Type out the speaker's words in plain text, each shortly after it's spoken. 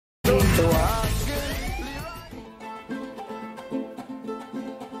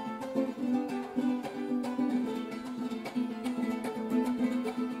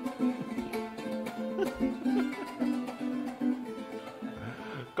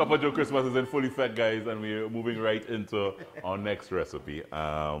Cup of Joe Christmas is in full effect, guys, and we're moving right into our next recipe.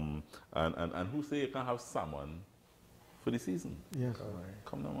 And who say you can have salmon for the season? Yes.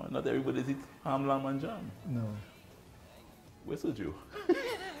 Come on, man. Not everybody's eat ham, lamb, and jam. No. Where's the Joe?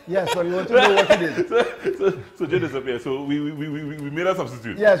 Yes, but you want to know what it is. So Joe disappeared. So we made a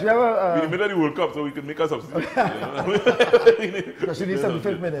substitute. Yes, we have a... we made the World Cup so we could make a substitute. Because she needs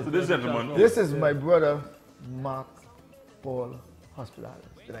 75 minutes. So this gentleman. This is my brother, Marc Paul Hospitalis.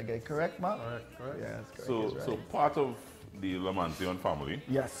 Did I get it correct, Mark? Correct. Yes, correct. So part of the Lamantion family.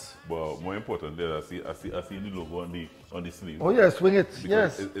 Yes. But more importantly, I see the logo on the sleeve. Oh yes, swing it.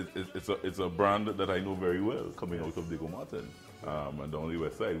 Because Yes. it's a brand that I know very well coming out of Diego Martin and down the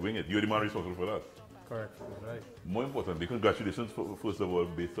west side. Wing it. You're the man responsible for that. Correct. Right. More importantly, congratulations first of all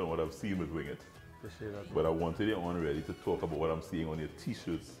based on what I've seen with Wing It. Appreciate that. But I wanted you on ready to talk about what I'm seeing on your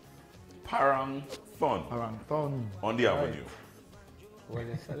t-shirts. Parang Fun Around phone. on the avenue. Well,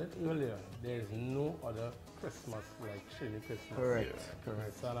 you said it earlier. There is no other Christmas like Trini Christmas. Correct. Yeah.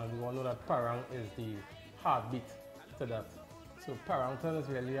 Correct. So, and we all know that Parang is the heartbeat to that. So Parangton is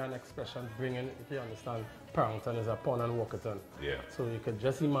really an expression bringing, if you understand, Parangton is a pond and Walkerton. Yeah. So you could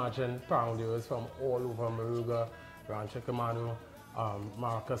just imagine Parang dealers from all over Maruga, Rancho Camano,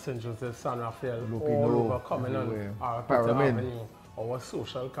 Marcus, St. Joseph, San Rafael, Lupino, all over coming everywhere. on our Pyramid. Avenue, our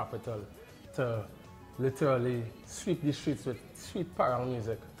social capital, to literally sweep the streets with sweet Parang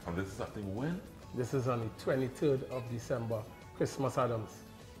music. And this is happening when? This is on the 23rd of December, Christmas Adams.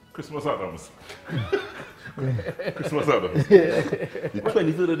 Christmas Adams. Christmas Adams. The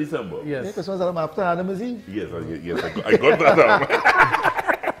 23rd of December. Yeah, Yes. Christmas Adam after Adam's Eve. Yes, I got that.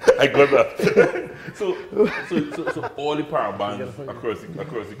 I got that. So all the power bands across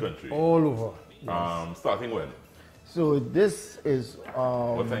the country. All over. Starting when? So this is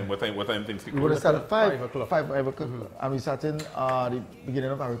What time things kick we would have off? started 5 o'clock. 5 o'clock, and we started the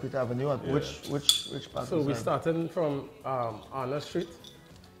beginning of Arapita Avenue. At which part? So we starting from Anna Street,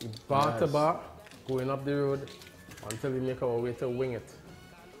 bar to bar, going up the road until we make our way to Wing It,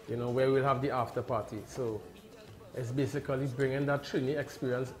 you know, where we'll have the after party. So it's basically bringing that Trini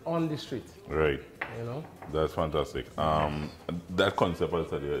experience on the street, Right. you know. That's fantastic. That concept I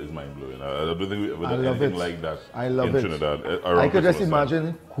said is mind blowing. I don't think we ever I done love anything it. like that I love in it. Trinidad. I could just Christmas time.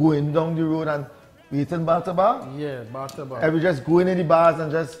 imagine going down the road and eating bar to bar. Yeah, bar to bar. Every just going in the bars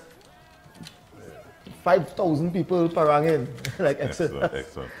and just 5,000 people paranging. Like Excellent,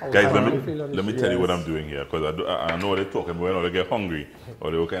 excellent. Guys, feel on let me the tell you what I'm doing here, because I know they're talking, but when they get hungry,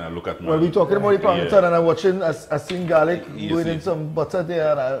 or they will kind of look at me. Well, we're talking about the Parangton Yeah. and I'm watching, I seen garlic, You going see. in some butter there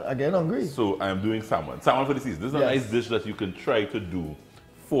and I get hungry. So I'm doing salmon. Salmon for the season. This is a Yes. nice dish that you can try to do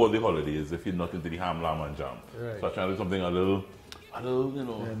for the holidays if you're not into the ham, lamb, and jam. Right. So I'm trying to do something a little, you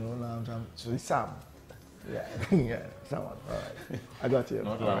know, Yeah, no lamb jam. So it's Sam. Yeah, yeah, salmon. All right. I got you.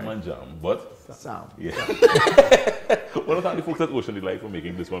 not All lamb right. and jam, but Sam. yeah. One of the folks at Ocean Delight for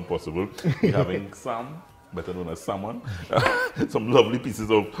making this one possible. We're having Sam, better known as salmon. Some lovely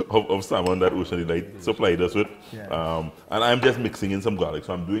pieces of salmon that Ocean Delight supplied us with. Yeah. And I'm just mixing in some garlic.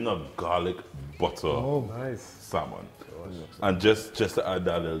 So I'm doing a garlic butter Oh, Nice. salmon. And just to add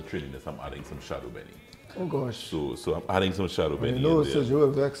that little trilliness, I'm adding some shadow BENI. oh gosh. So I'm adding some shadow BENI. You know, in there. Sergio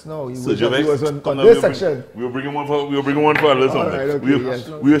will vex now. He Sergio was Vex, on come now, this section. we were bringing one for a little something. right, okay, yes.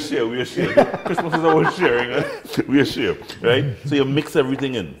 We are share. Christmas is about sharing. Right? We are share, right? So you mix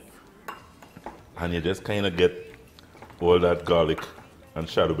everything in, and you just kind of get all that garlic and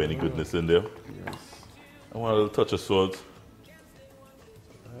shadow BENI goodness in there. Yes. I want a little touch of salt.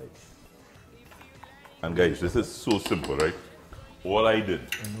 Nice. And guys, this is so simple, right? All I did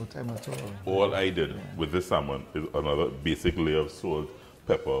No time at all. All I did with this salmon is another basic layer of salt,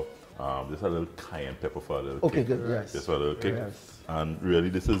 pepper, just a little cayenne pepper for a little Okay, kick. good. Yes. Just for a little kick. Yes. And really,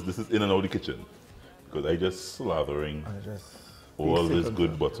 this is in and out of the kitchen, because I just slathering And just all basic this and-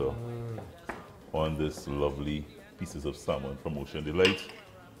 good butter on this lovely pieces of salmon from Ocean Delight.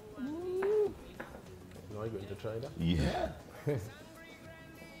 Now you're going to try that? Yeah.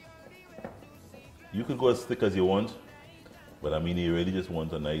 You can go as thick as you want, but I mean, you really just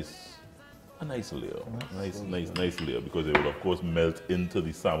want a nice layer, nice layer, because it will of course melt into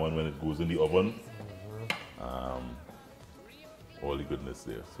the salmon when it goes in the oven. All the goodness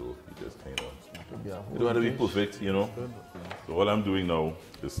there, so you just kind of, be a you don't have to be perfect, you know. So what I'm doing now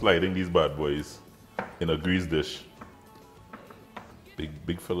is sliding these bad boys in a grease dish.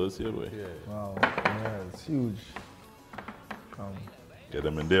 Big fellas here, boy. Yeah. Wow. Yeah, it's huge. Get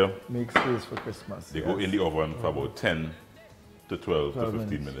them in there. Make space for Christmas. They go in the oven for about 10 to 12 to 12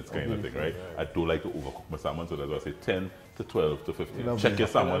 15 minutes kind of thing, right? I don't like to overcook my salmon, so that's why I say 10 to 12 to 15. Lovely. Check your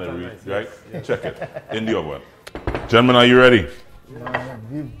salmon every, Nice, right? yes. Check it in the oven. Gentlemen, are you ready? Yeah,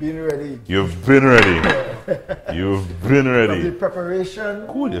 been ready. You've been ready. You've been From ready. the preparation.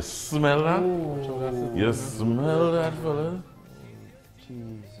 Cool, you smell that? Ooh. You smell that, fella?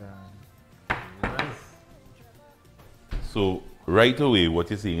 Jesus. So, right away,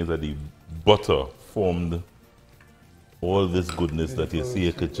 what you're seeing is that the butter formed all this goodness that you see.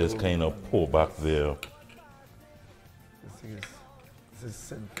 You could just kind of pour back there. This is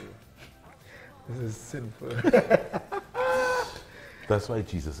sinful. This is sinful. That's why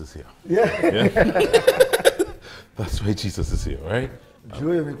Jesus is here. Yeah. That's why Jesus is here, right?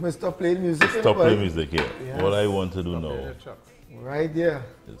 Joe, you make me stop playing music. Stop playing music here. Yes. All I want to do now Right there.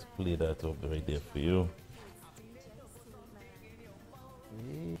 is play that up right there for you.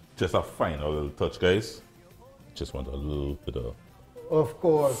 Just a final little touch, guys. Just want a little bit of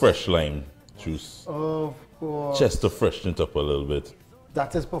course. fresh lime juice. Of course. Just to freshen it up a little bit.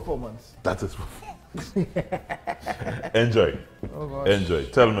 That is performance. That is Enjoy. Oh gosh. Enjoy.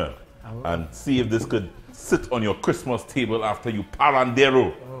 Tell me. And see if this could sit on your Christmas table after you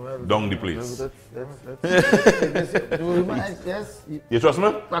parandero down the place. Yes. You trust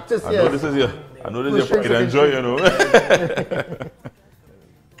me? Practice, I know yes. this is your, I know this is your pocket. Enjoy, you know.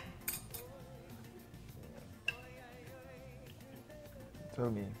 Tell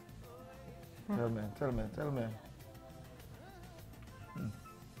me. Tell me.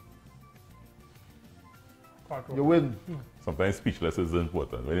 You win. Sometimes speechless is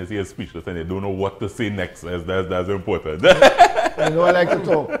important. When you say speechless and you don't know what to say next, that's important. You know I like to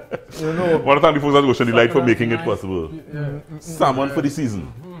talk. You know. One of the folks at Ocean Delight for making it possible. Salmon for the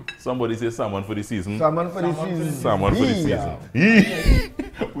season. Somebody say salmon for the season. Salmon for the season. Salmon for the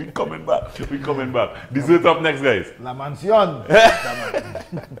season. We coming back. We coming back. Dessert up next, guys. La Mansión.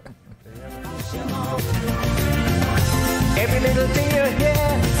 Every little thing you hear